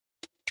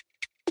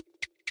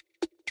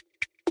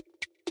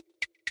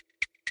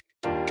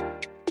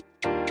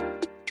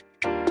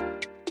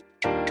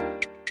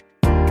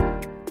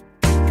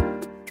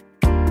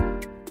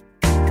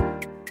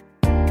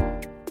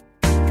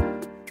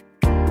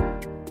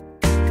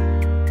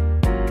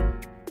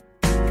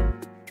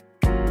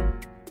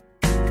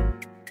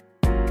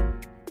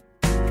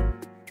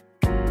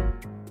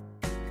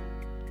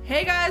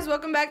Hey guys,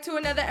 welcome back to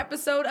another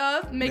episode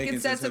of Making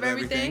Sense of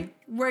Everything.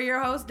 We're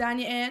your hosts,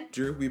 Danya and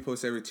Drew. We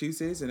post every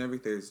Tuesdays and every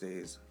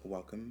Thursdays.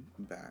 Welcome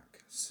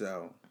back.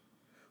 So,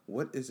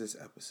 what is this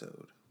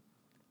episode?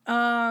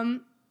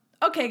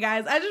 Okay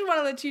guys, I just want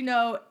to let you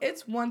know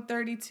it's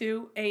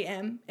 1:32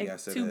 a.m.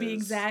 Yes, it to be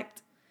is.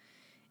 exact.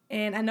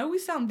 And I know we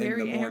sound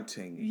very... In the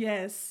morning.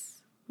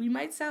 Yes. We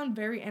might sound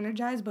very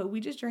energized, but we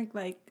just drank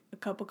like a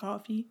cup of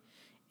coffee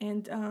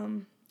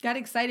and got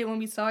excited when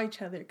we saw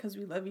each other because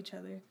we love each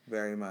other.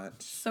 Very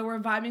much. So we're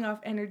vibing off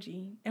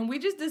energy. And we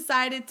just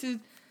decided to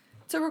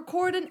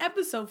record an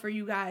episode for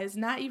you guys,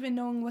 not even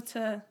knowing what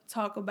to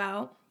talk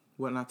about.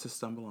 What not to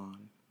stumble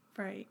on.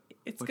 Right.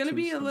 It's going to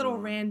be a little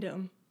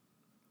random.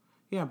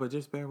 Yeah, but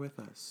just bear with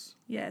us.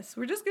 Yes.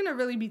 We're just going to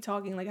really be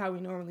talking like how we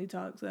normally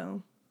talk,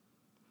 so.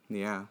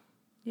 Yeah.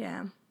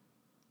 Yeah.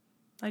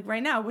 Like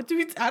right now,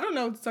 I don't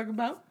know what to talk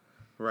about.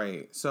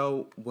 Right.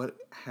 So, what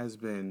has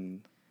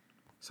been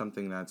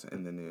something that's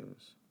in the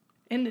news?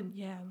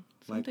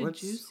 Something like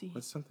juicy.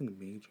 What's something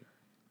major?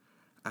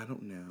 I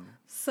don't know.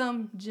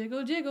 Some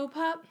jiggle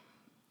pop.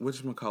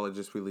 Whatchamacallit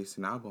just released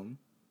an album.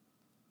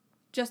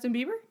 Justin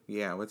Bieber?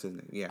 Yeah, what's his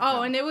name? Yeah.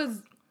 Oh, and it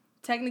was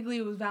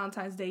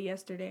Valentine's Day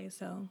yesterday,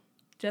 so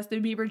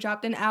Justin Bieber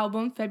dropped an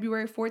album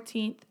February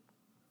 14th.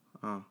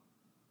 Oh.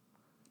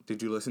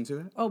 Did you listen to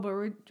it? Oh, but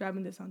we're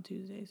dropping this on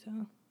Tuesday, so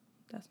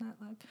that's not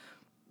live.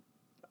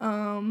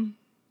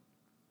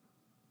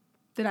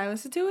 Did I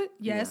listen to it?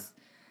 Yes.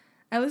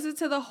 Yeah. I listened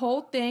to the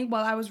whole thing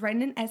while I was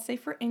writing an essay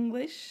for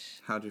English.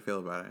 How'd you feel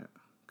about it?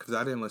 Because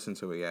I didn't listen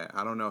to it yet.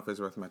 I don't know if it's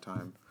worth my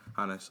time,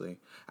 honestly.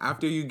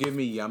 After you give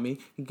me yummy,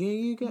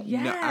 yeah.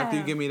 No, after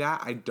you give me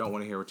that, I don't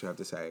want to hear what you have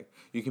to say.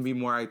 You can be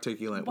more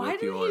articulate Why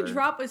with your... Why did he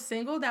drop a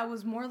single that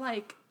was more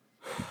like,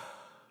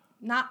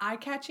 not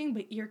eye-catching,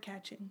 but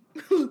ear-catching?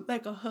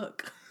 Like a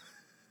hook.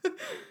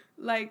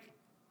 Like...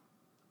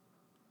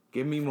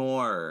 Give me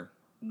more.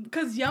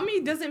 Because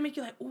Yummy doesn't make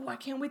you like, oh, I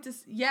can't wait to...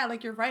 Yeah,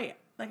 like you're right.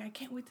 Like, I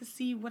can't wait to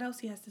see what else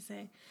he has to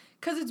say.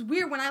 Because it's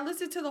weird. When I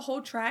listened to the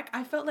whole track,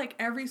 I felt like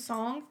every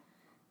song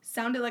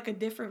sounded like a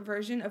different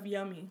version of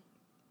Yummy.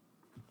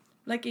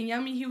 Like in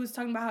Yummy, he was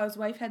talking about how his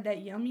wife had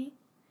that yummy.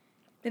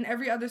 Then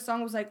every other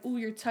song was like, ooh,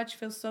 your touch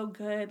feels so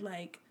good.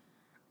 Like,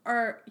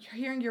 or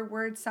hearing your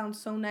words sound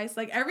so nice.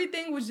 Like,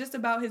 everything was just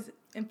about his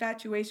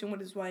infatuation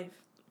with his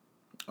wife.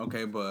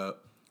 Okay,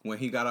 but when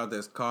he got out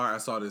this car, I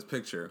saw this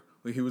picture.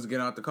 When he was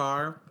getting out the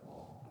car,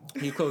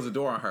 he closed the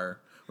door on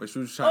her. When she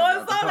was trying to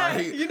get out the car.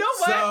 That. You know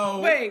what?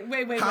 So,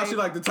 wait. How'd she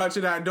like the touch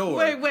of that door?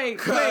 Wait.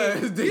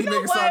 Did he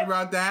make a song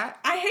about that?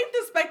 I hate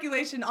the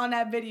speculation on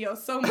that video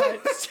so much.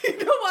 You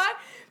know why?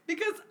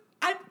 Because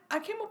I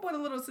came up with a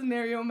little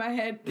scenario in my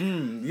head.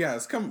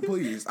 Yes, come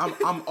please.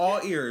 I'm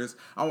all ears.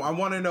 I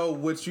want to know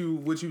what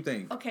you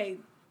think. Okay,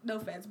 no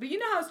offense, but you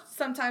know how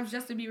sometimes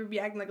Justin Bieber be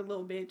acting like a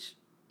little bitch,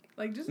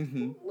 like just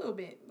a little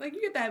bit. Like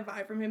you get that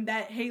vibe from him.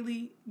 That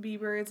Hailey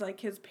Bieber is like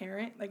his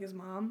parent, like his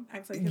mom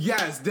acts like.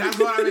 Yes, that's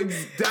what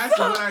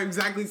I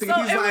exactly think.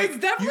 So he's like,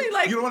 definitely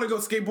you don't want to go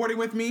skateboarding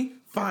with me?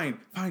 Fine,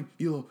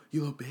 you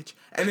little bitch.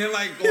 And then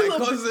like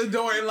closes the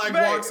door and like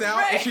walks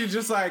out, and she's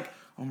just like,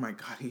 oh my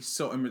God, he's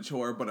so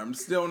immature, but I'm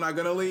still not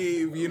gonna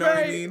leave. You know what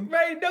I mean?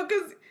 Right. No,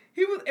 because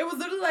it was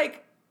literally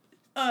like,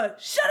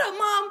 shut up,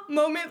 mom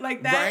moment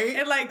like that. Right?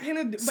 And like,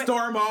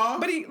 storm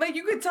off. But he, like,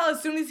 you could tell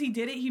as soon as he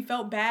did it, he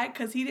felt bad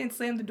because he didn't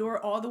slam the door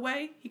all the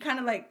way. He kind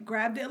of like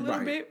grabbed it a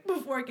little bit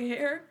before it could hit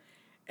her.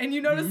 And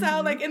you notice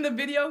how like in the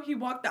video, he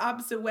walked the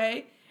opposite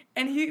way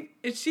and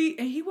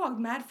he walked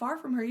mad far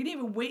from her. He didn't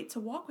even wait to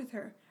walk with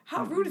her.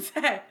 How rude is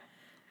that?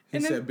 He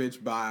said,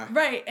 bitch, bye.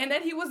 Right. And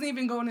then he wasn't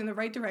even going in the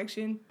right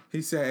direction.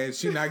 He said,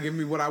 she not giving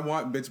me what I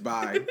want, bitch,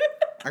 bye.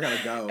 I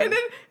gotta go. And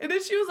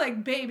then she was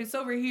like, babe, it's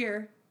over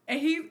here. And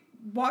he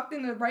walked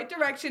in the right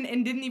direction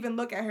and didn't even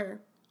look at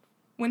her.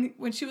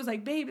 When she was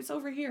like, babe, it's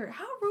over here.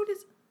 How rude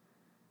is...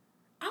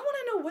 I want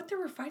to know what they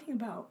were fighting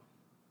about.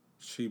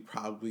 She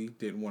probably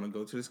didn't want to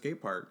go to the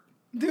skate park.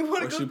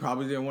 She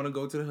probably didn't want to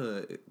go to the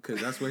hood. Because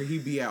that's where he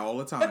be at all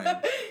the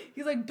time.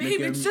 He's like,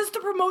 babe, it's just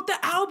to promote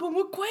the album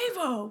with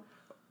Quavo.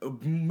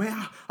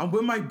 Man, I'm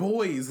with my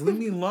boys. Leave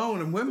me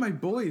alone. I'm with my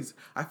boys.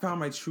 I found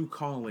my true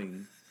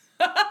calling.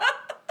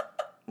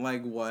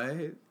 Like,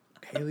 what?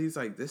 Hailey's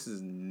like, this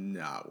is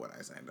not what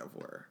I signed up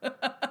for.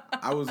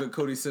 I was with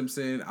Cody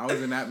Simpson. I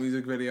was in that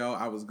music video.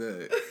 I was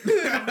good.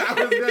 I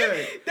was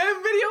good.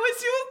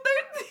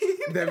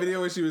 That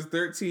video when she was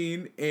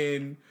 13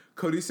 in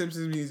Cody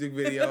Simpson's music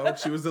video.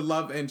 She was the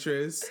love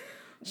interest.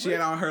 She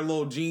had on her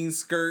little jean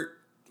skirt.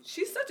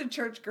 She's such a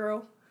church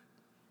girl.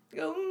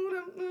 Go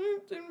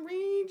and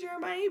read your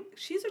Bible.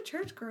 She's a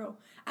church girl.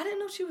 I didn't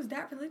know she was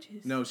that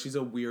religious. No, she's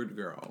a weird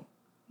girl.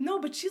 No,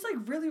 but she's like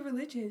really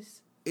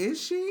religious.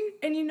 Is she?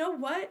 And you know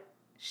what?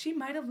 She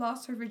might have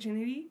lost her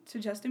virginity to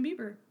Justin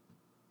Bieber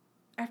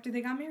after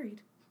they got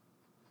married.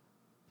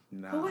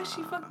 Nah. But what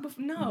she fucked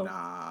before? No.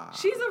 Nah.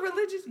 She's a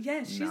religious...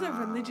 Yes, she's a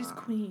religious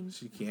queen.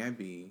 She can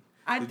be.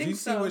 Did you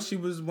see what she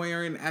was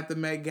wearing at the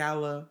Met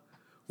Gala?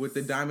 With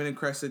the diamond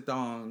encrusted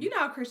thong. You know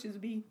how Christians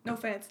be. No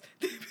offense.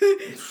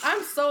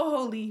 I'm so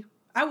holy.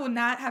 I will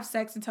not have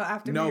sex until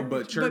after No, marriage.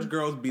 but church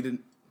girls be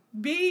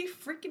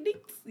freaking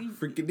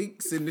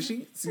deeks in the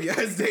sheets.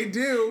 Yes, they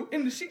do.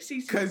 In the sheets.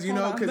 Because, you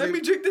Hold know, on, because let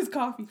me drink this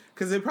coffee.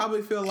 Because they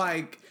probably feel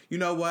like, you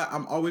know what,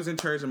 I'm always in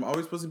church. I'm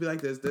always supposed to be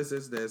like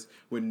this.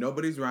 When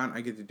nobody's around,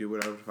 I get to do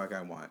whatever the fuck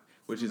I want.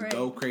 Which is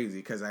go crazy.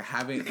 Because I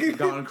haven't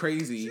gone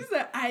crazy. She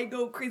said, I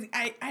go crazy.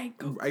 I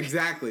go crazy.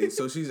 Exactly.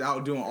 So she's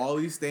out doing all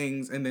these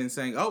things and then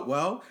saying, oh,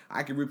 well,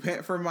 I can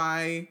repent for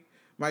my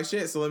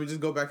shit. So let me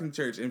just go back in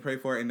church and pray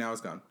for it. And now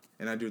it's gone.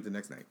 And I do it the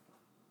next night.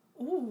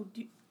 Ooh,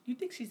 do you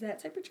think she's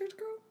that type of church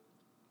girl?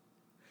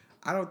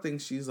 I don't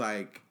think she's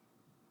like...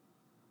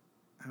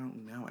 I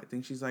don't know. I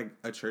think she's like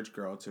a church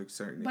girl to a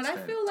certain extent.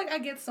 But I feel like I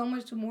get so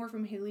much more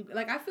from Haley.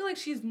 Like, I feel like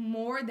she's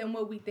more than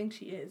what we think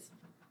she is.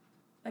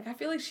 Like, I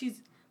feel like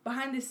she's,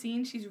 behind the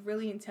scenes, she's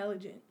really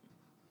intelligent.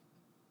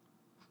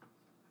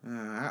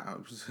 I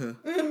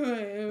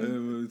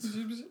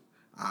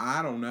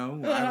don't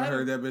know. I haven't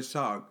heard that bitch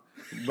talk.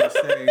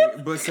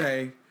 But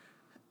say,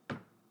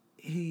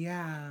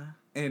 yeah.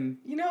 And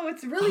you know,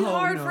 it's really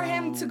hard for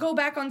him to go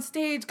back on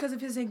stage because of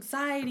his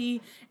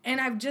anxiety, and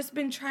I've just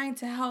been trying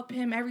to help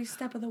him every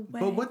step of the way.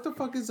 But what the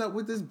fuck is up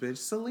with this bitch,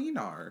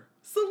 Selenar?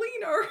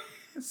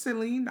 The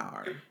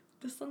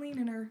Selene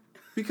in her.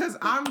 Because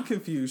I'm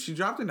confused. She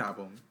dropped an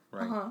album,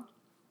 right? Uh-huh.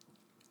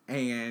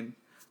 And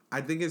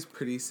I think it's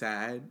pretty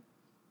sad,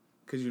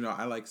 because, you know,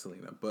 I like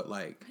Selena, but,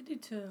 like... I do,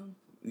 too.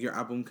 Your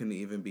album couldn't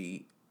even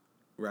beat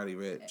Roddy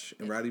Ricch.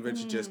 And Roddy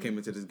Ricch just came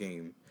into this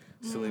game.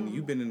 Selena,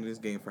 you've been in this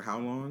game for how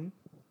long?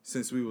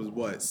 Since we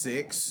was,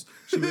 6?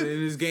 She been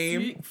in this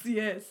game? 6,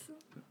 yes.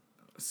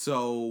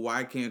 So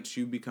why can't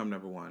you become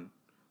number one?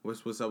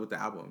 What's up with the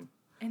album?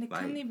 And it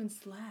couldn't even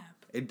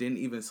slap. It didn't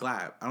even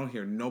slap. I don't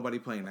hear nobody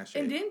playing that shit.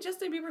 And didn't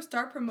Justin Bieber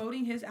start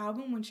promoting his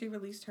album when she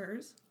released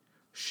hers?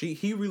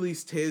 He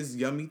released his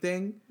Yummy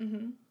thing,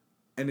 mm-hmm.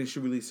 and then she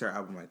released her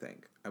album,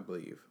 I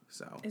believe.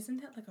 So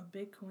isn't that like a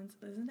big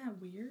coincidence? Isn't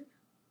that weird?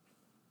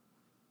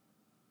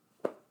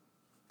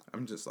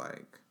 I'm just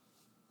like...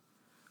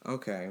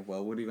 Okay,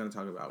 well, what are you going to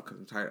talk about? Because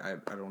I'm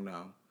tired. I don't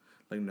know.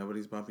 Like,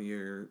 nobody's bumping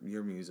your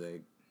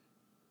music.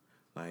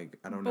 Like,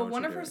 I don't know. But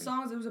one of her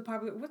songs, it was a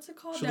popular... What's it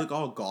called? She look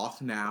all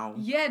goth now.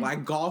 Yeah.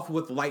 Like, goth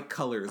with light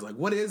colors. Like,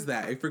 what is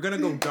that? If you're going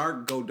to go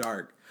dark, go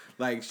dark.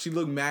 Like, she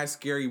looked mad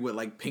scary with,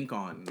 like, pink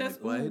on.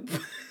 That's, like, what?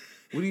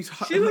 What are you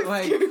talking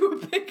about? She looked scary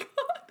with pink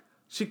on.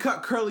 She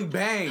cut curly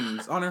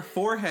bangs on her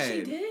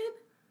forehead. She did?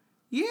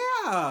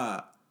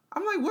 Yeah.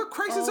 I'm like, what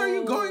crisis are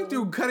you going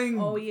through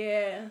cutting... Oh,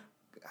 yeah.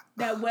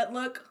 That wet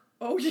look.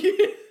 Oh,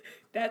 yeah.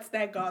 That's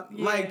that goth.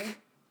 Yeah. Like,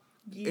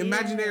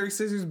 imaginary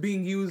scissors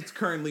being used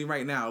currently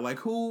right now. Like,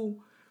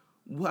 who?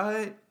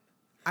 What?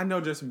 I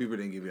know Justin Bieber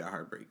didn't give you a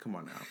heartbreak. Come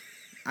on now.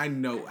 I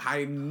know.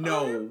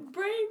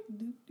 Heartbreak.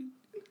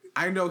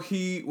 I know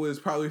he was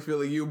probably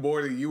feeling you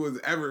more than you was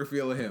ever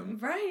feeling him.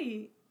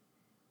 Right.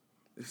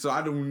 So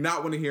I do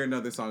not want to hear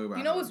another song about him.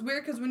 You know what's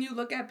weird? Because when you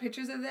look at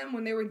pictures of them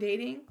when they were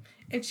dating,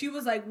 and she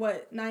was like,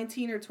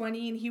 19 or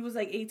 20, and he was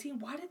like 18,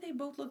 why did they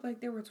both look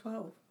like they were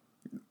 12?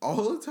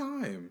 All the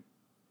time.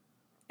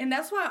 And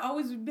that's why I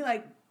always would be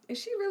like, is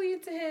she really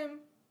into him?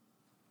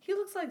 He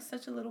looks like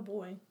such a little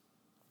boy.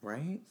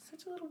 Right?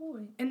 Such a little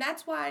boy. And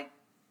that's why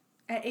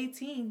at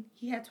 18,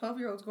 he had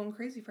 12-year-olds going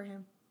crazy for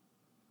him.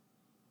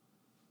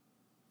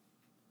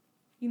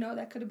 You know,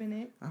 that could have been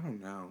it. I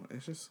don't know.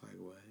 It's just like,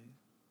 what?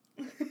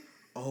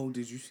 Oh,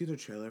 did you see the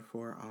trailer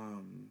for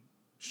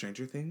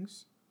Stranger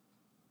Things?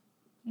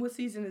 What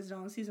season is it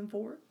on? Season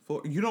 4?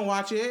 You don't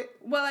watch it?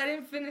 Well, I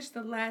didn't finish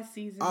the last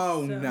season.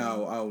 Oh, so.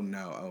 no. Oh,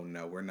 no. Oh,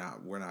 no. We're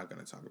not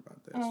going to talk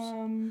about this.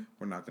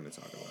 We're not going to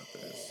talk about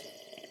this.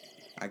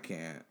 I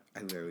can't.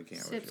 I literally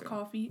can't. Sips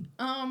coffee.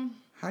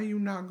 How you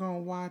not going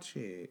to watch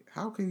it?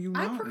 How can you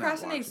not I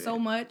procrastinate not watch so it?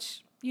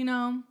 much, you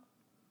know.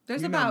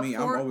 There's you about know me,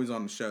 4. I'm always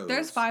on the shows.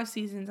 There's 5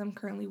 seasons I'm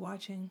currently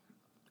watching.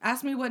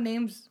 Ask me what's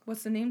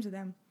the names of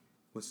them.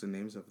 What's the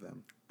names of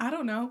them? I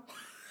don't know.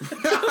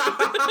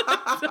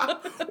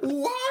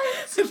 What?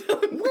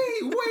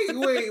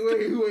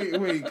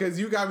 Wait. Because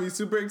you got me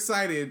super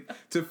excited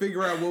to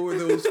figure out what were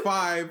those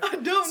 5 I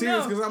don't series.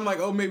 know. Because I'm like,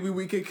 oh, maybe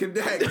we can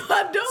connect.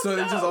 I don't know. So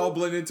they just all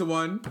blend into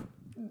one?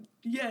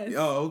 Yes.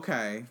 Oh,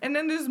 okay. And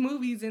then there's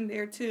movies in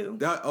there, too.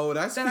 That's cute.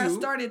 I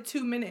started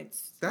 2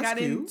 minutes. That's Got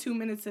cute. in 2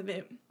 minutes of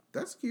it.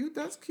 That's cute.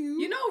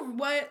 You know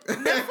what?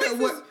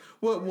 Netflix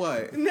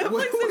what?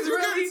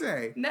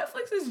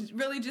 Netflix is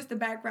really just the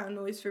background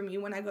noise for me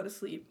when I go to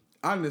sleep.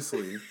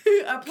 Honestly.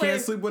 I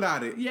Can't sleep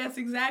without it. Yes,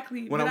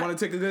 exactly. When I want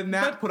to take a good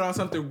nap, put on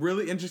something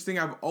really interesting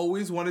I've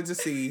always wanted to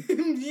see.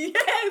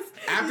 Yes.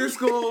 After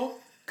school,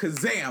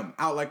 kazam,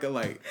 out like a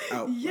light.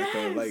 Yes.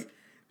 Like a light.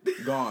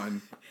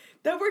 Gone.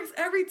 That works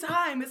every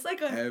time. It's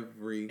like a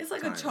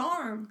time.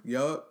 charm.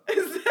 Yup.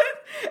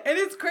 And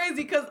it's crazy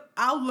because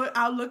I'll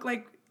look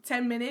like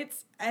 10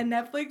 minutes at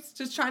Netflix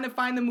just trying to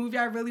find the movie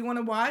I really want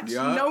to watch,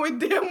 knowing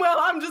damn well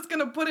I'm just going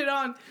to put it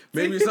on.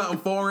 Maybe something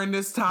foreign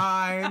this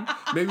time.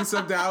 Maybe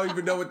something I don't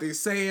even know what they're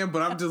saying,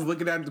 but I'm just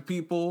looking at the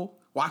people,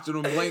 watching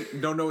them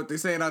blink, don't know what they're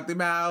saying out their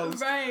mouths.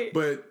 Right.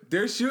 But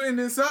they're shooting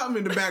in something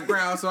in the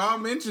background, so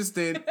I'm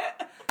interested.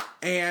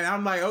 And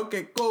I'm like,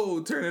 okay,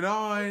 cool, turn it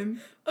on.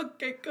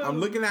 Okay, cool. I'm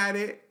looking at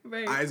it.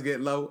 Right. Eyes get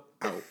low,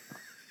 out.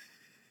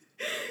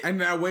 And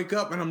then I wake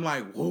up and I'm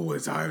like, whoa,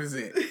 what time is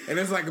it? And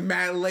it's like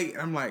mad late.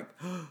 And I'm like,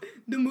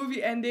 the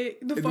movie ended.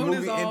 The phone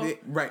is off.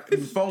 Right. The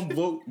phone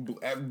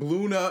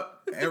blew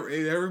up.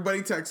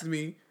 Everybody texted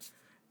me.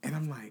 And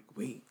I'm like,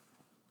 wait.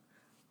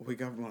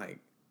 Wake up, I'm like,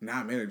 now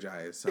I'm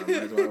energized. So I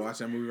might as well watch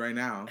that movie right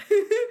now.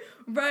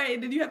 Right.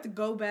 Then you have to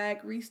go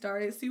back,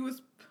 restart it, see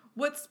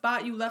what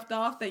spot you left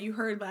off that you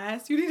heard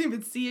last. You didn't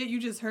even see it. You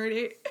just heard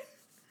it.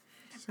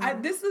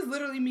 This is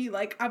literally me.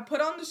 Like, I put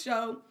on the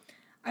show.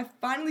 I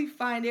finally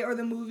find it or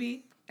the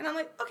movie. And I'm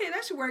like, okay,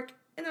 that should work.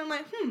 And then I'm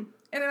like, And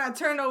then I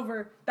turn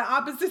over the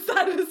opposite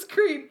side of the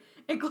screen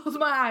and close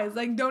my eyes.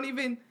 Like, don't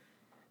even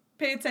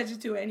pay attention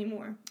to it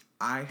anymore.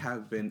 I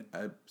have been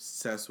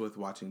obsessed with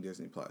watching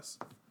Disney Plus.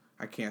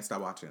 I can't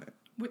stop watching it.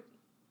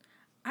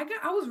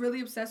 I was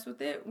really obsessed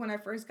with it when I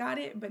first got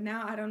it, but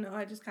now I don't know.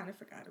 I just kind of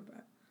forgot about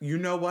it. You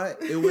know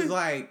what? It was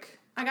like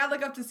I got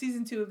like up to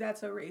season 2 of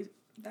That's a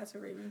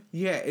Raven.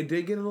 Yeah, it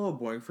did get a little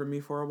boring for me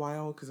for a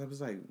while because I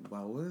was like,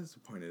 well, what is the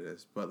point of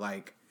this? But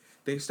like,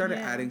 they started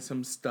adding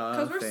some stuff.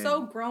 Because we're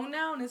so grown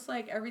now, and it's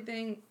like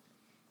everything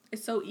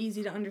is so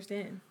easy to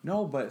understand.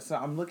 No, but so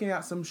I'm looking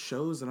at some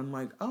shows and I'm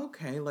like,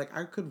 okay, like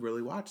I could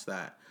really watch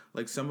that.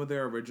 Like some of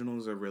their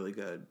originals are really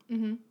good.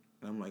 Mm-hmm. And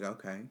I'm like,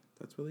 okay,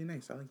 that's really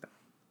nice. I like that.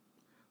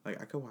 Like,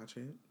 I could watch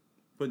it.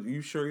 But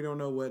you sure you don't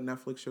know what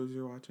Netflix shows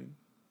you're watching?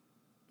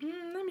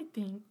 Let me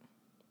think.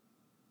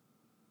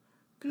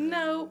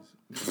 No.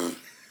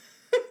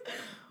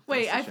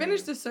 Wait, I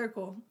finished The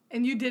Circle,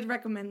 and you did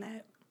recommend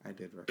that. I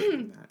did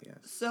recommend that, yes.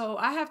 So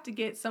I have to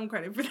get some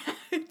credit for that.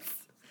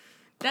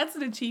 That's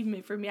an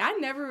achievement for me.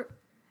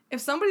 If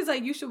somebody's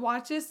like, you should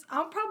watch this,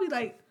 I'll probably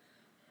like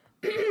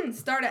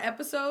start an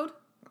episode.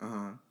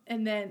 Uh-huh.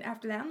 And then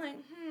after that, I'm like,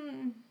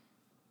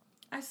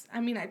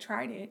 I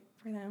tried it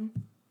for them.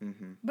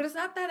 Mm-hmm. But it's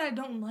not that I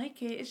don't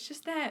like it. It's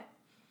just that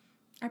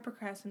I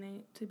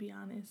procrastinate, to be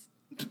honest.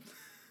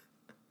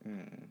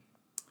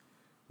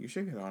 You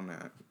should get on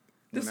that.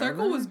 The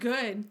Circle was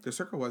good. The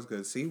Circle was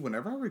good. See,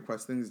 whenever I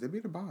request things, they be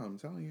the bomb, I'm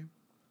telling you.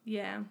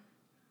 Yeah.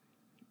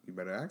 You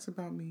better ask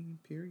about me,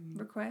 period.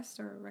 Request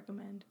or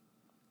recommend?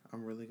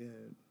 I'm really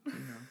good. You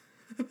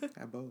know,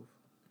 at both.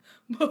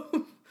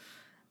 Both.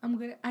 I'm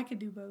good. I could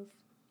do both.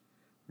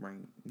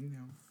 Right, you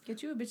know.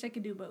 Get you a bitch that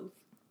could do both.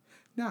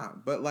 Nah,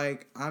 but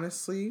like,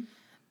 honestly,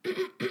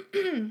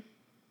 I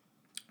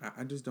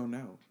just don't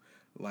know.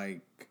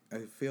 Like, I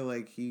feel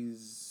like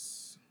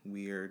he's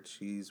weird.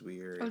 She's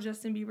weird. Oh,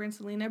 Justin Bieber and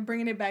Selena.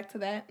 Bringing it back to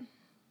that.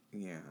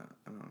 Yeah,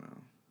 I don't know.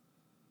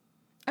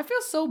 I feel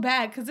so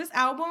bad because this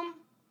album,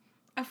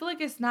 I feel like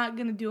it's not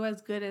going to do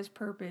as good as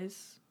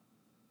Purpose.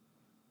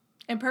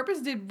 And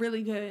Purpose did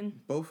really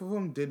good. Both of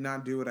them did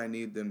not do what I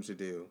need them to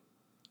do.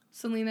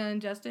 Selena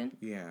and Justin?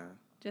 Yeah.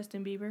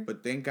 Justin Bieber?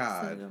 But thank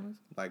God,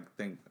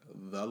 thank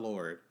the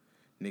Lord,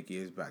 Nicki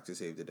is back to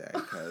save the day.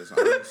 Because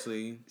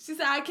honestly... She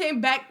said, I came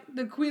back,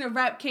 the queen of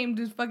rap came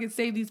to fucking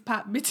save these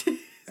pop bitches.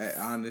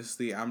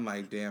 Honestly, I'm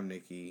like, damn,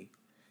 Nicki.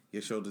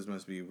 Your shoulders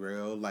must be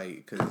real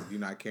light because you're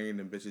not carrying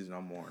them bitches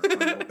no more. On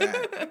your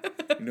back.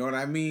 You know what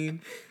I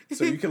mean?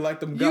 So you can let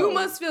them go. You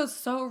must feel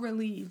so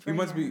relieved. You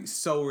must be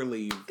so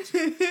relieved.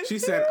 She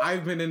said,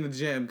 I've been in the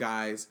gym,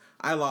 guys.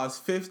 I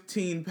lost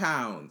 15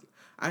 pounds.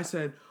 I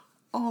said,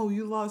 oh,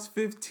 you lost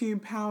 15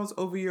 pounds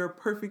over your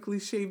perfectly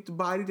shaped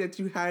body that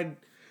you had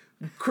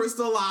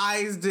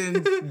crystallized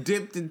and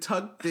dipped and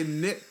tucked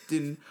and nipped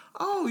and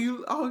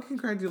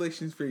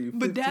congratulations for you.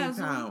 15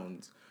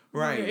 pounds.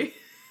 Right.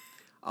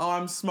 Oh,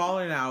 I'm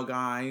smaller now,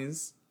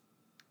 guys.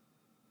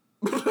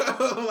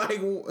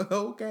 Like,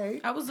 okay.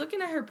 I was looking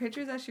at her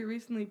pictures that she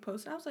recently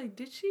posted. I was like,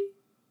 did she?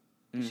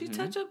 Did she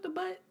touch up the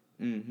butt?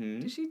 Mm-hmm.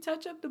 Did she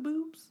touch up the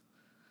boobs?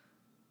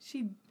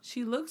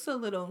 She looks a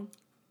little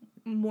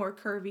more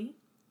curvy,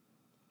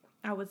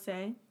 I would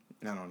say.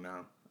 I don't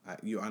know.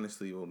 You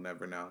honestly will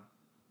never know.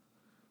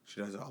 She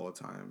does it all the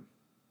time.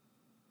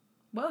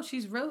 Well,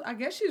 I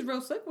guess she's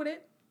real slick with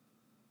it.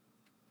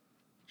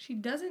 She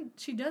does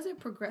it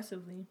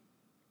progressively.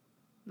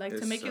 Like,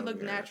 to make it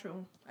look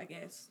natural, I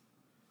guess.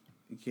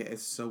 Yeah,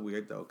 it's so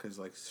weird, though, because,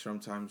 like,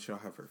 sometimes she'll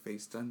have her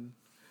face done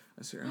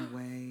a certain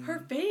way.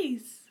 Her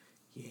face?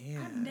 Yeah.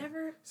 I've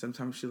never...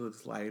 Sometimes she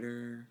looks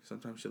lighter.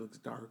 Sometimes she looks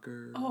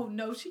darker. Oh,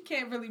 no, she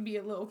can't really be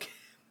a little kid.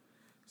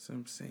 So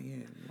I'm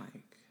saying,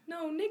 like...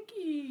 No,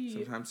 Nicki!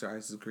 Sometimes her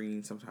eyes is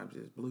green, sometimes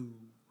it's blue.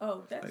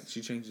 Oh, that's... Like, she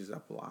changes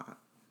up a lot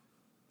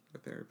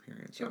with her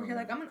appearance. She's over here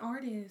like, I'm an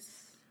artist.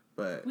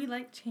 But we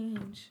like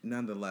change.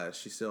 Nonetheless,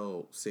 she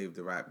still saved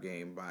the rap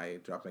game by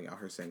dropping out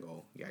her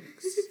single.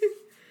 Yikes.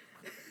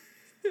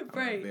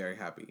 Right. I'm very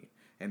happy.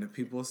 And the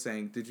people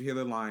saying, did you hear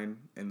the line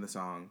in the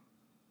song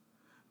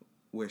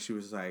where she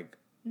was like,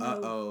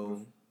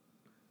 uh-oh,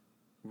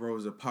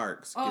 Rosa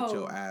Parks, get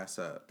your ass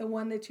up. The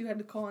one that you had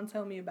to call and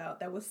tell me about.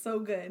 That was so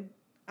good.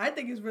 I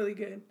think it's really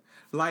good.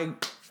 Like,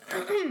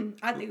 I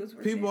think it was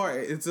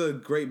really it's a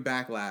great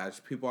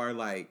backlash. People are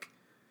like,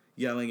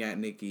 yelling at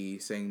Nicki,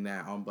 saying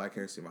that on Black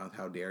History Month,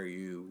 how dare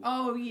you?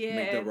 Oh yeah.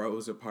 Make the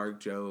Rosa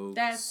Parks jokes.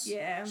 That's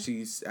yeah.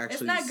 She's actually.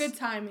 It's not good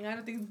timing. I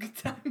don't think it's good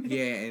timing.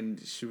 Yeah,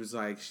 and she was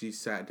like, she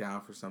sat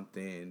down for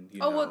something. You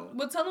know. know.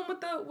 Well, tell them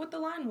what the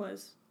line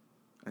was.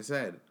 I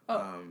said.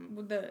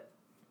 With the.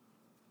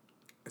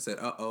 I said,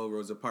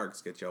 Rosa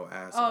Parks, get your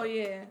ass. Oh up.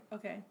 yeah.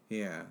 Okay.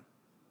 Yeah.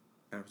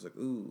 And I was like,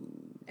 ooh.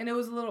 And it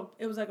was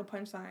like a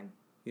punchline.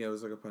 Yeah, it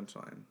was like a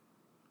punchline.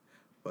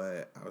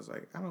 But I was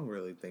like, I don't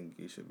really think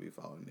you should be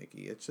following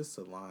Nicki. It's just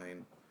a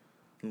line.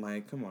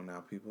 Like, come on now,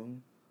 people.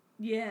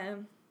 Yeah.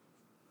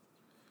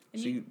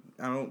 I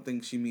don't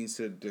think she means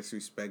to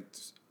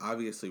disrespect,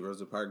 obviously,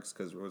 Rosa Parks,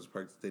 because Rosa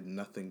Parks did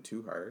nothing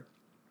to her.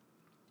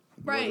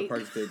 Right.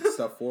 Rosa Parks did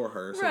stuff for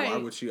her, so why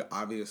would she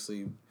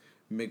obviously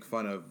make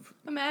fun of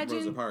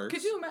Rosa Parks?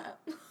 Could you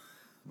imagine?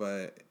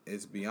 But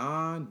it's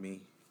beyond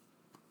me.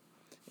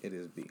 It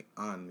is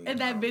beyond me. And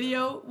that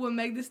video with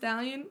Meg Thee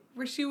Stallion,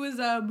 where she was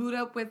booed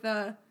up with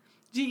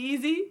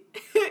G-Eazy,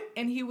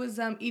 and he was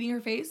eating her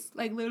face,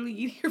 like literally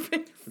eating her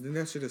face. I think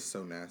that shit is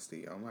so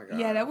nasty. Oh my god.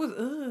 Yeah, that was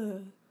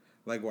ugh.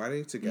 Like, why are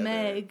they together?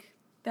 Meg,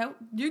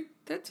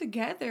 they're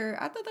together.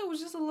 I thought that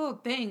was just a little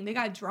thing. They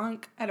got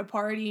drunk at a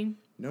party.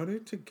 No, they're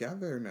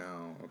together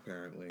now,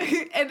 apparently.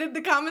 And then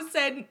the comments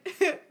said,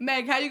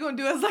 Meg, how you gonna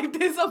do us like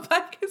this on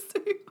Black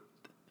History?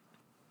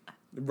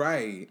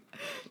 Right.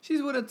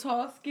 She's with a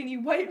tall, skinny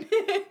white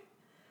man.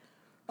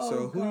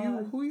 So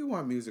who you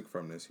want music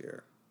from this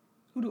year?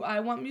 Who do I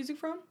want music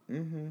from?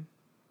 Mm-hmm.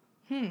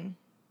 I'm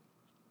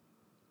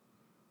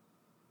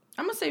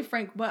gonna say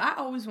Frank, but I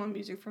always want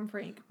music from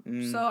Frank.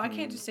 Mm-hmm. So I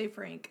can't just say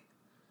Frank.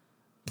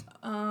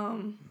 I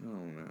don't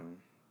know.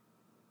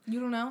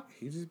 You don't know?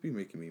 He just be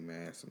making me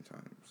mad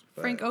sometimes.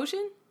 Frank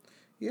Ocean?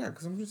 Yeah,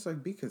 because I'm just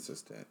like, be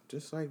consistent.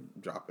 Just like,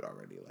 drop it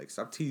already. Like,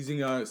 stop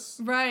teasing us.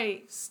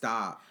 Right.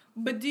 Stop.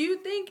 But do you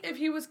think if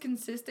he was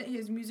consistent,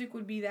 his music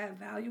would be that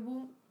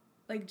valuable?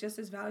 Like, just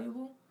as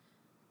valuable?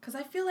 Because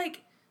I feel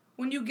like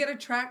when you get a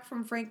track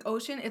from Frank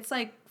Ocean, it's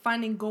like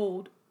finding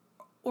gold.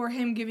 Or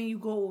him giving you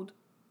gold.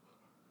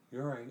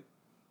 You're right.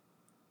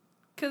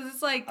 Because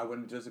it's like... I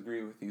wouldn't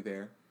disagree with you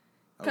there.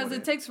 Because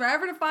it takes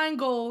forever to find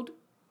gold,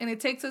 and it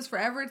takes us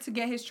forever to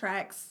get his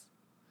tracks.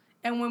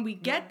 And when we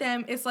get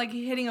them, it's like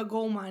hitting a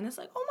gold mine. It's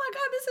like, oh my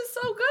God, this is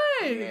so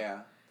good. Yeah,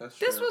 that's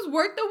true. This was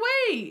worth the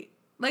wait.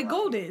 Like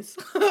gold is.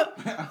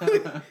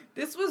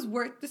 This was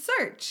worth the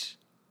search.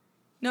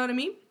 Know what I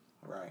mean?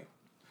 Right.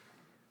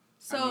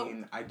 So, I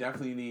mean, I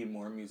definitely need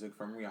more music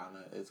from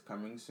Rihanna. It's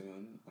coming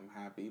soon. I'm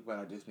happy, but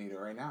I just need it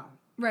right now.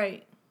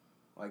 Right.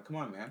 Like, come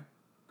on, man.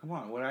 Come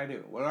on, what do I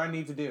do? What do I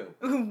need to do?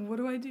 What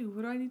do I do?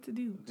 What do I need to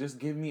do? Just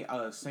give me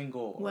a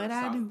single or what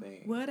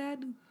something. What I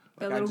do?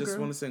 Like, I just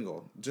want a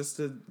single. Just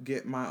to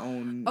get my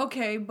own...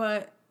 Okay,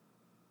 but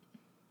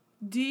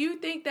do you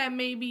think that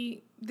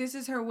maybe this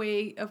is her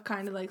way of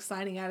kind of like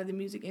sliding out of the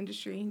music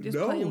industry? Just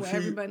playing with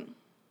everybody?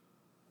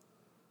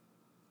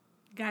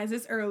 Guys,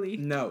 it's early.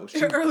 No.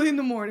 Early in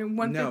the morning,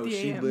 1:50 a.m. No,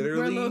 she literally...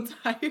 We're a little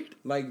tired.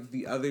 Like,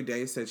 the other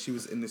day said she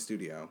was in the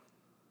studio.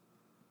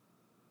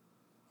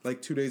 Like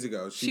 2 days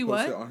ago, she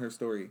posted on her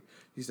story.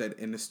 She said,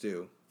 in the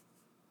stew.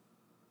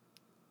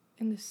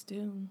 In the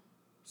stew.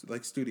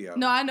 Like studio.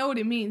 No, I know what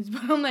it means,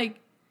 but I'm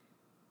like,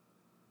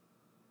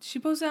 she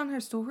posted on her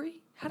story?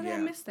 How did I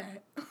miss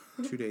that?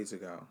 2 days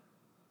ago.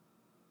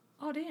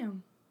 Oh,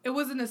 damn. It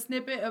wasn't a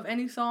snippet of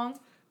any song?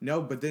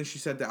 No, but then she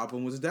said the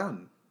album was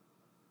done.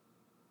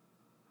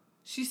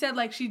 She said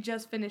like she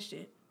just finished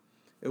it.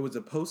 It was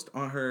a post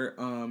on her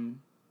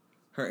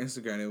her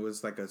Instagram. It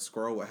was like a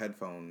squirrel with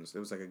headphones. It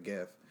was like a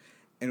GIF.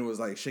 And it was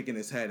like shaking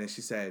his head, and she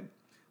said,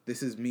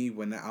 "This is me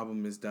when the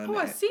album is done." Oh,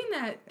 I've seen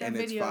that and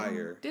video. It's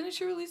fire. Didn't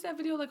she release that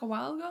video like a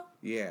while ago?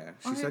 Yeah,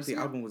 she said the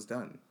album was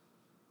done.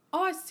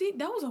 Oh, I see.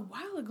 That was a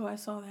while ago. I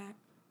saw that.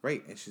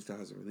 Right, and she still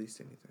hasn't released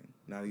anything.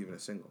 Not even a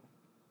single.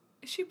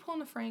 Is she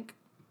pulling a Frank?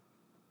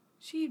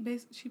 She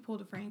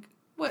pulled a Frank.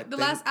 What? The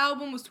last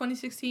album was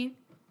 2016.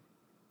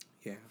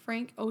 Yeah.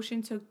 Frank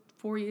Ocean took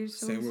 4 years.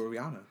 Same with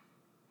Rihanna.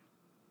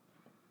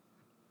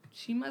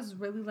 She must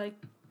really like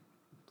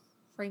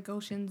Frank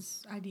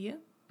Ocean's idea.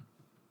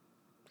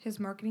 His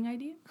marketing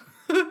idea.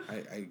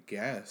 I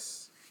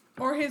guess.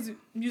 Or his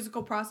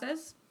musical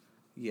process.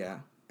 Yeah,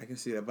 I can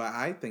see that. But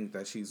I think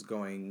that she's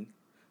going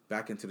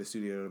back into the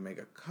studio to make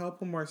a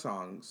couple more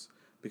songs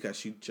because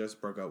she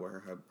just broke up with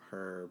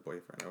her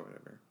boyfriend or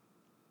whatever.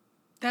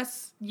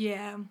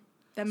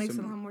 That makes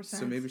a lot more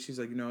sense. So maybe she's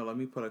like, let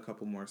me put a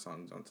couple more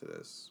songs onto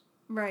this.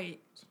 Right.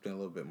 Something a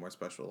little bit more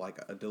special, like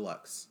a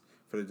deluxe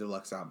for the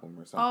deluxe album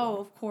or something. Oh,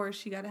 of course,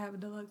 she got to have a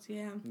deluxe.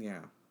 Yeah.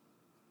 Yeah.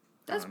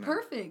 That's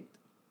perfect.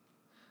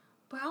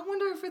 But I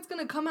wonder if it's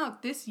gonna come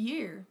out this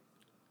year.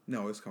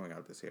 No, it's coming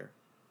out this year.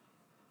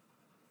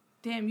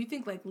 Damn, you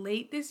think like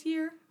late this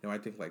year? No, I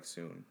think like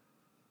soon.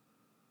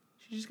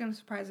 She's just gonna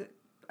surprise it.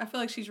 I feel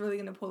like she's really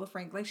gonna pull a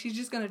Frank. Like she's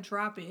just gonna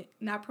drop it,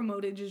 not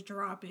promote it, just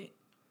drop it.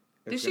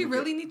 Does she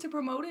really need to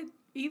promote it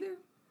either?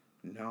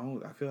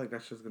 No, I feel like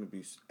that's just gonna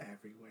be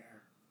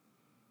everywhere.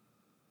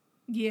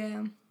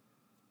 Yeah.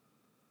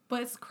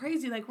 But it's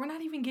crazy. Like we're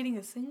not even getting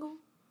a single.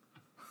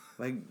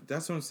 Like,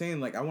 that's what I'm saying.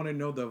 Like, I want to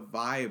know the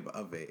vibe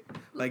of it.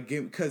 Like,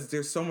 because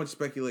there's so much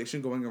speculation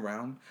going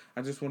around.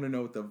 I just want to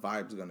know what the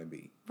vibe's going to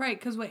be. Right,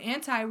 because with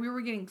Anti, we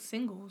were getting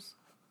singles.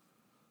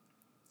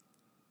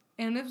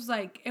 And it was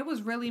like, it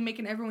was really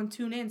making everyone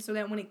tune in so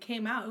that when it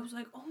came out, it was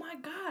like, oh my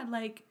God,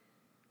 like,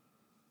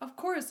 of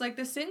course, like,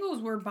 the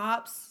singles were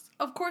bops.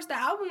 Of course, the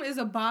album is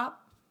a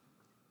bop.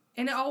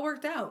 And it all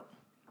worked out.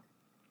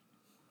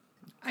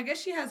 I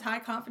guess she has high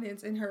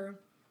confidence in her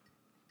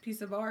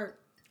piece of art.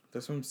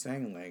 That's what I'm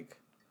saying, like,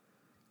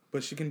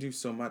 but she can do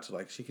so much.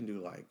 Like, she can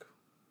do, like,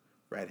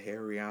 red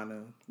hair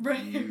Rihanna. Red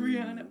hair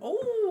Rihanna.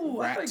 Oh!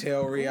 Rat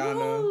tail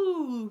Rihanna.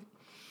 Ooh.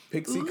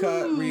 Pixie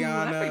cut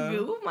Rihanna.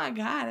 Oh, my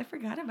God. I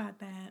forgot about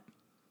that.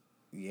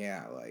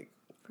 Yeah, like,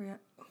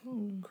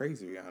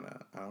 crazy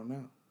Rihanna. I don't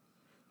know.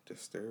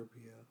 Disturbia.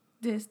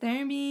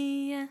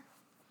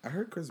 I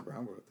heard Chris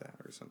Brown wrote that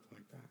or something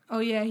like that. Oh,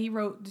 yeah, he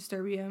wrote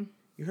Disturbia.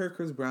 You heard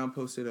Chris Brown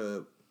posted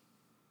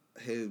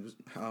his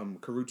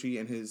Karrueche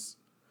and his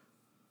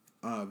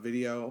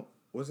video.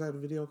 What's that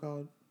video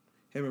called?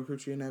 Him and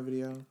Karrueche in that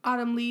video.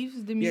 Autumn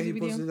Leaves, the music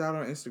video. Yeah, he posted it out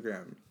on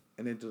Instagram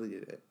and then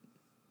deleted it.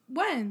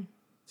 When?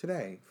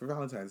 Today, for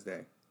Valentine's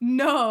Day.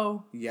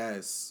 No.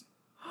 Yes.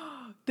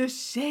 The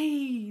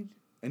shade.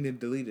 And then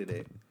deleted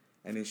it.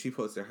 And then she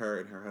posted her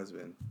and her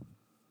husband.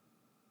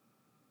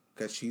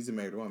 Because she's a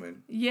married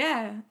woman.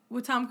 Yeah,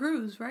 with Tom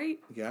Cruise, right?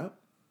 Yep.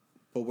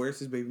 But where's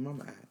his baby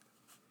mama at?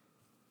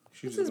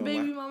 What's his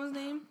baby mama's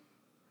name?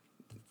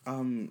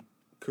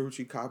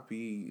 Karrueche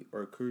copy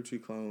or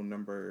Karrueche clone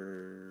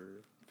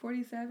number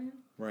 47.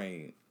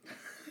 Right.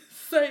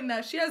 Saying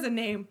that she has a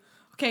name.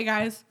 Okay,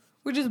 guys,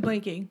 we're just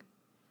blinking.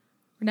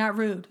 We're not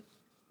rude.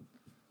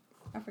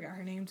 I forgot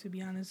her name, to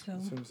be honest. So.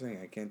 That's what I'm saying.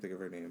 I can't think of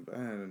her name, but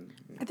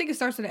I think it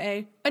starts with an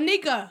A.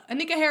 Anika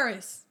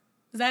Harris.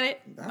 Is that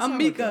it?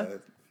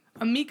 Amika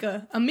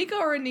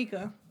or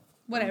Anika,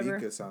 whatever.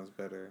 Anika sounds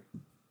better.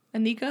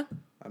 Anika.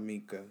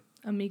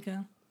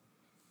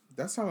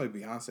 That sounds like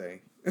Beyonce.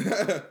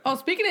 Oh,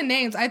 speaking of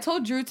names, I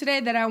told Drew today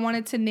that I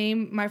wanted to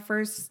name my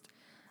first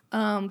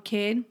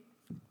kid,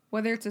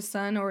 whether it's a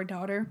son or a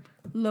daughter,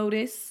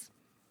 Lotus.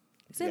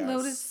 Isn't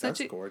Lotus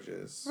that's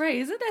gorgeous? Right,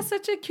 isn't that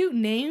such a cute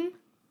name?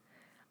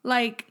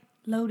 Like,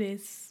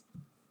 Lotus.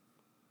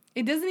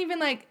 It doesn't even,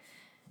 like...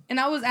 And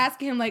I was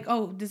asking him, like,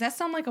 oh, does that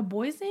sound like a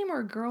boy's name or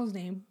a girl's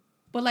name?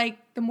 But, like,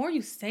 the more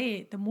you say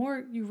it, the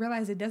more you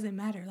realize it doesn't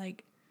matter.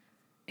 Like,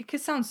 it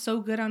could sound so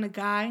good on a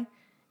guy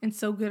and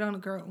so good on a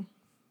girl.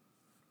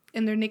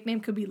 And their nickname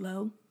could be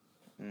Lo.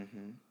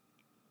 Mm-hmm.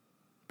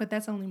 But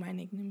that's only my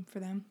nickname for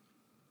them.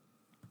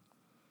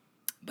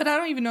 But I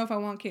don't even know if I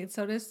want kids.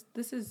 So this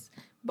is...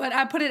 But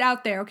I put it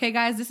out there. Okay,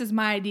 guys? This is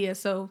my idea.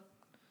 So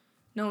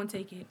no one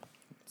take it.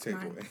 Take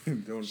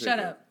it. Don't Shut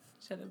take up.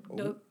 it. Shut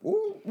up.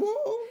 Ooh.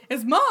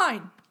 It's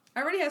mine.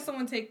 I already had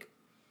someone take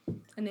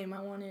a name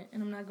I wanted.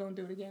 And I'm not going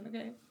to do it again.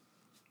 Okay?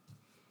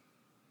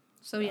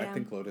 So, yeah. I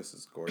think Lotus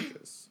is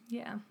gorgeous.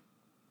 Yeah.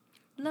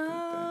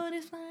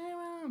 Lotus fire.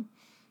 I'm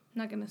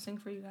not going to sing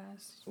for you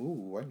guys. Ooh,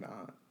 why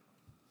not?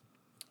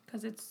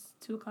 Because it's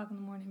 2 o'clock in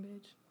the morning,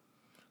 bitch.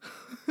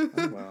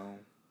 Oh, well.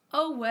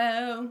 Oh,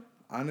 well.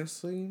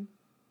 Honestly,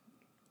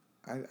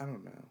 I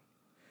don't know.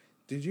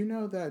 Did you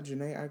know that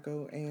Jhené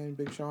Aiko and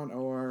Big Sean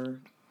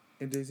are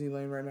in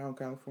Disneyland right now in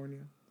California?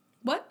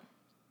 What?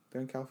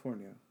 They're in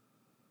California.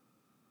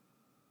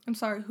 I'm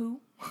sorry, who?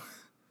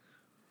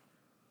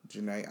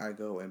 Jhené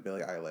Aiko and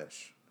Billie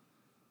Eilish.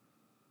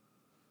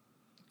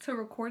 To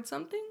record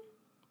something?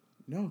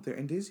 No, they're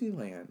in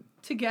Disneyland.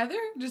 Together?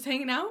 Just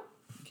hanging out?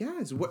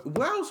 Yes. What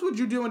else would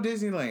you do in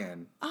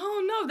Disneyland?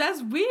 Oh, no,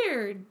 that's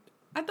weird.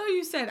 I thought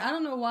you said, I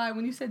don't know why,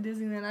 when you said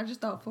Disneyland, I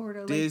just thought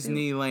Florida.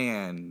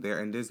 Disneyland.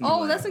 They're in Disneyland.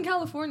 Oh, that's in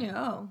California.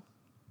 Oh.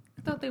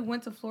 I thought they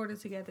went to Florida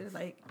together,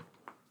 like,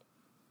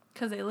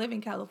 because they live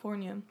in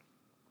California.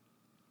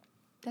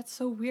 That's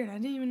so weird. I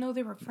didn't even know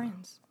they were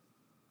friends.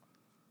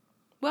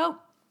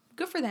 Well,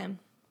 good for them.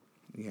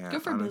 Yeah,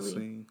 good for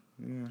honestly,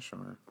 Billy. Yeah,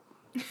 sure.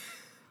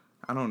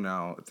 I don't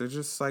know. They're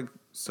just, like,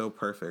 so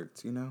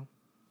perfect, you know?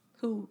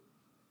 Who?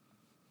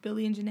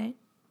 Billy and Jhené?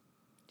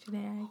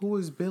 Jhené. Who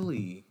is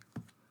Billy?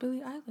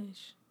 Billie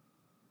Eilish.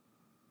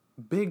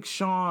 Big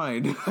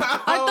Sean.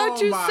 I thought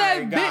you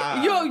said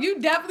Yo, you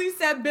definitely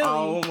said Billy.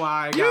 Oh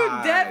my God. You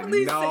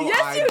definitely said.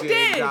 Yes, you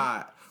did.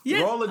 Not.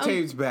 Yes, roll the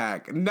tapes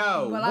back.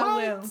 No. Well, what?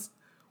 I will.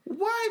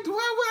 What?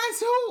 Why would I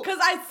so? Because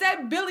I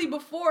said Billy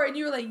before, and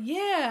you were like,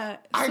 yeah.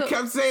 I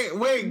kept saying,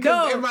 wait,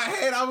 because in my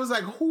head, I was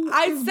like, who?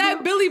 I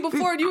said Billy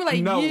before, and you were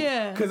like, no,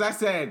 yeah. Because I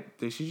said,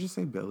 did she just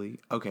say Billy?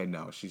 Okay,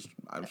 no, she's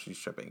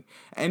tripping.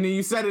 And then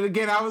you said it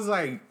again. I was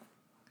like,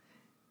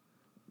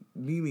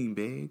 you mean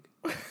Big?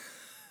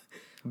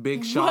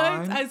 Big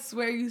Sean? What? I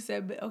swear you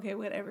said, okay,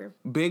 whatever.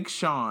 Big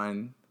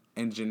Sean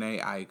and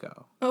Jhené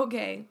Aiko.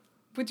 Okay.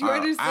 But you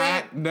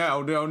understand?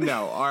 No.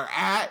 They're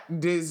at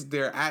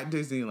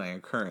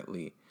Disneyland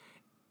currently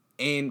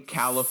in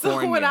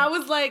California. So when I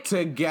was like...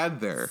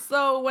 Together.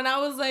 So when I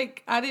was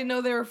like, I didn't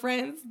know they were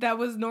friends, that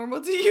was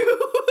normal to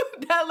you?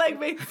 That like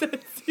made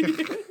sense to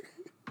you?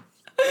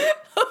 I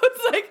was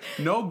like,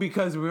 no,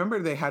 because remember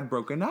they had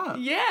broken up.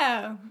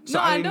 Yeah. So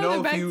no, I I didn't know know they're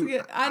if back you.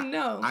 together. I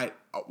know.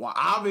 Well,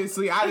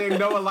 obviously I didn't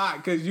know a lot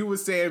because you were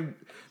saying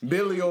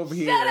Billy over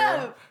here,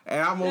 up.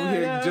 and I'm over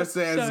here just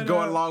as Shut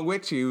going up. along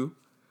with you,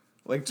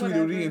 like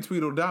Tweedledee and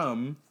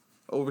Tweedledum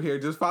over here,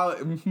 just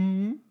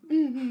following.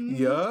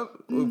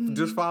 Yup,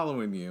 just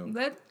following you.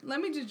 Let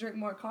me just drink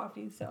more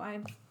coffee. So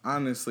I'm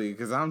honestly,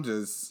 because I'm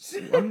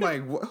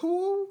like,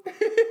 who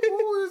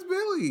is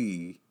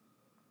Billy?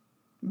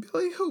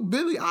 Billy who?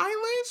 Billie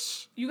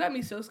Eilish? You got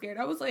me so scared.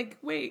 I was like,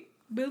 wait,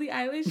 Billie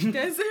Eilish?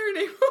 That's her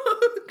name.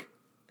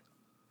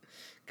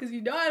 Because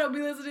you know I don't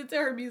be listening to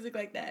her music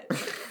like that.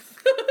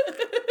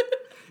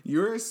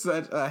 You're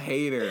such a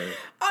hater.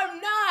 I'm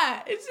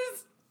not.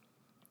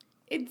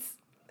 It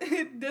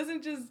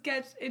doesn't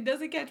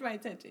catch my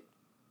attention.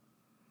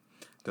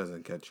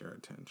 Doesn't catch your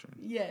attention.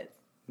 Yes.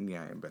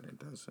 Yeah, I bet it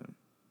doesn't.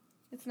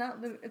 It's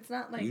not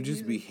like you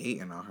just music. be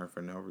hating on her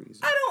for no reason.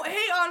 I don't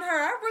hate on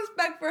her. I have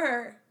respect for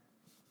her.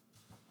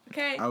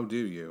 Okay? Oh, do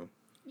you?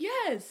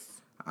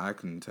 Yes. I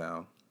couldn't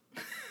tell.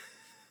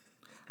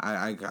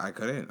 I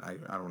couldn't. I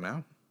don't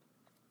know.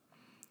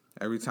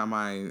 Every time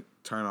I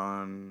turn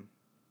on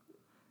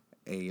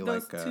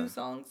those two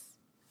songs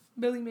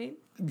Billy made.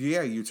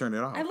 Yeah, you turn it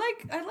off. I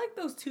like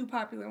those two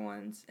popular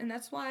ones, and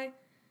that's why I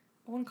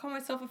wouldn't call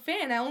myself a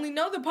fan. I only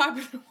know the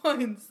popular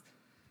ones.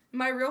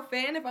 Am I a real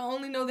fan if I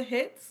only know the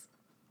hits?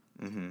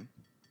 Mm-hmm.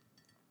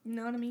 You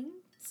know what I mean?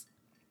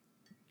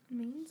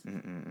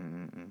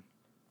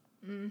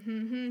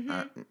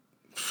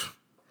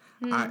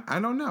 I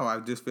don't know. I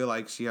just feel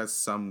like she has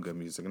some good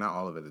music. Not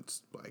all of it.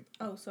 It's like.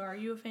 Oh, so are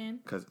you a fan?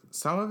 Because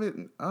some of it,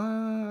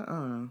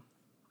 some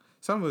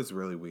of it's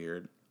really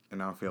weird,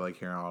 and I don't feel like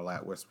hearing all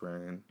that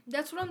whispering.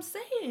 That's what I'm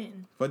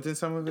saying. But then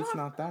some of it's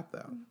not that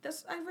though.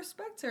 I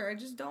respect her. I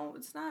just don't.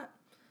 It's not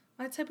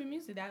my type of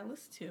music that I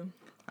listen to.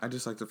 I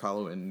just like to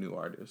follow in new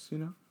artists, you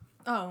know.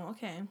 Oh,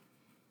 okay.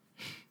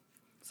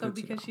 So But,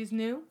 because she's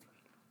new?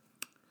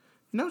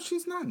 No,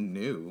 she's not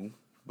new,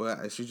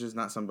 but she's just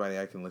not somebody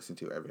I can listen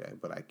to every day.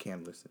 But I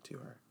can listen to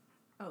her.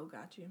 Oh,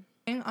 got you.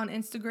 On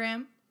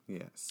Instagram.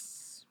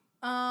 Yes.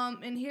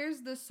 And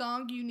here's the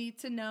song you need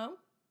to know.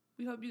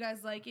 We hope you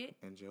guys like it.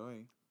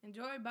 Enjoy.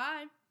 Enjoy.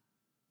 Bye.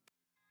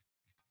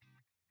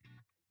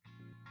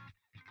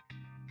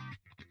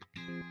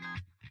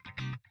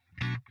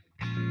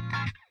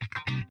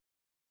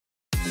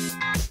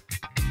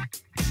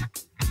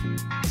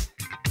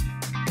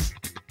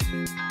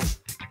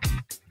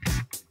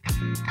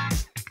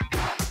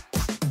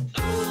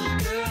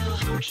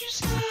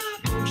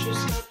 Won't you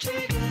stop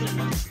taking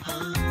enough, huh?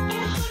 Oh,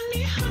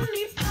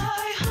 honey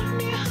pie,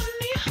 honey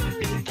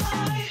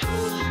pie.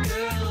 Oh,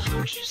 girl,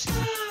 won't you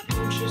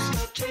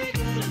stop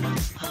taking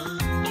enough, huh? Oh,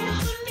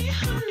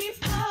 honey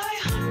pie,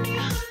 honey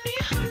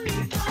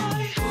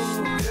pie.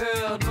 Oh,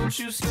 girl, don't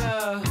you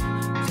stop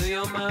till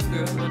you're my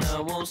girl, and I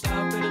won't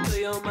stop it until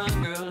you're my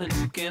girl, and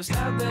you can't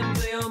stop it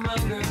until you're my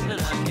girl,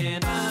 and I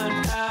can't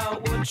find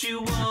out what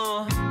you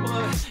want,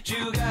 what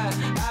you got.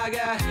 I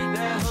got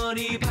that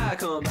honey pie,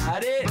 come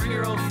bite it. Bring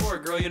your own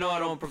fork, girl, you know I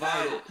don't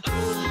provide it.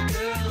 Oh,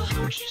 girl,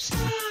 won't you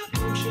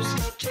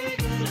stop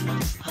taking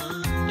enough,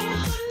 huh? Oh,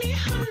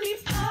 honey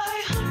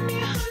pie,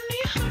 honey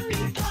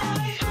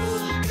pie.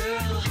 Oh,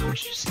 girl,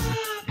 won't you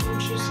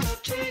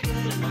stop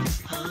taking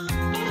enough, huh? Oh,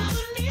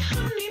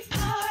 honey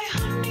pie,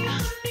 honey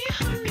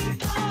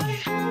pie.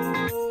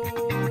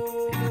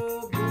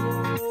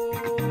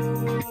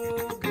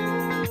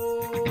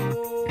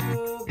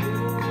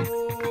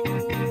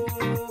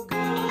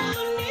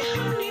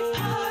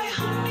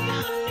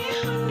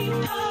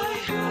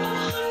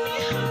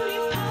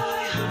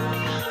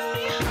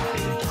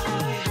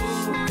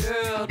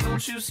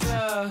 Don't you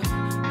stop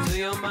till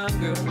you're my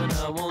girl, and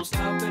I won't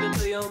stop it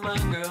until you're my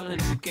girl,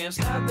 and you can't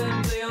stop it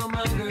until you're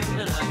my girl,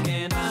 and I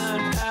can't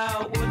find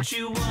out what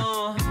you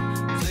want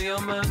till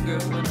you're my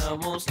girl, and I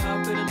won't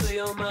stop it until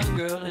you're my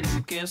girl, and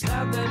you can't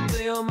stop it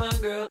until you're my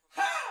girl.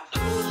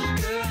 Oh,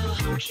 girl,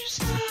 won't you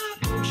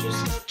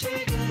stop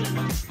taking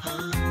enough,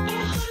 huh?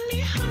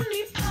 Oh,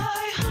 honey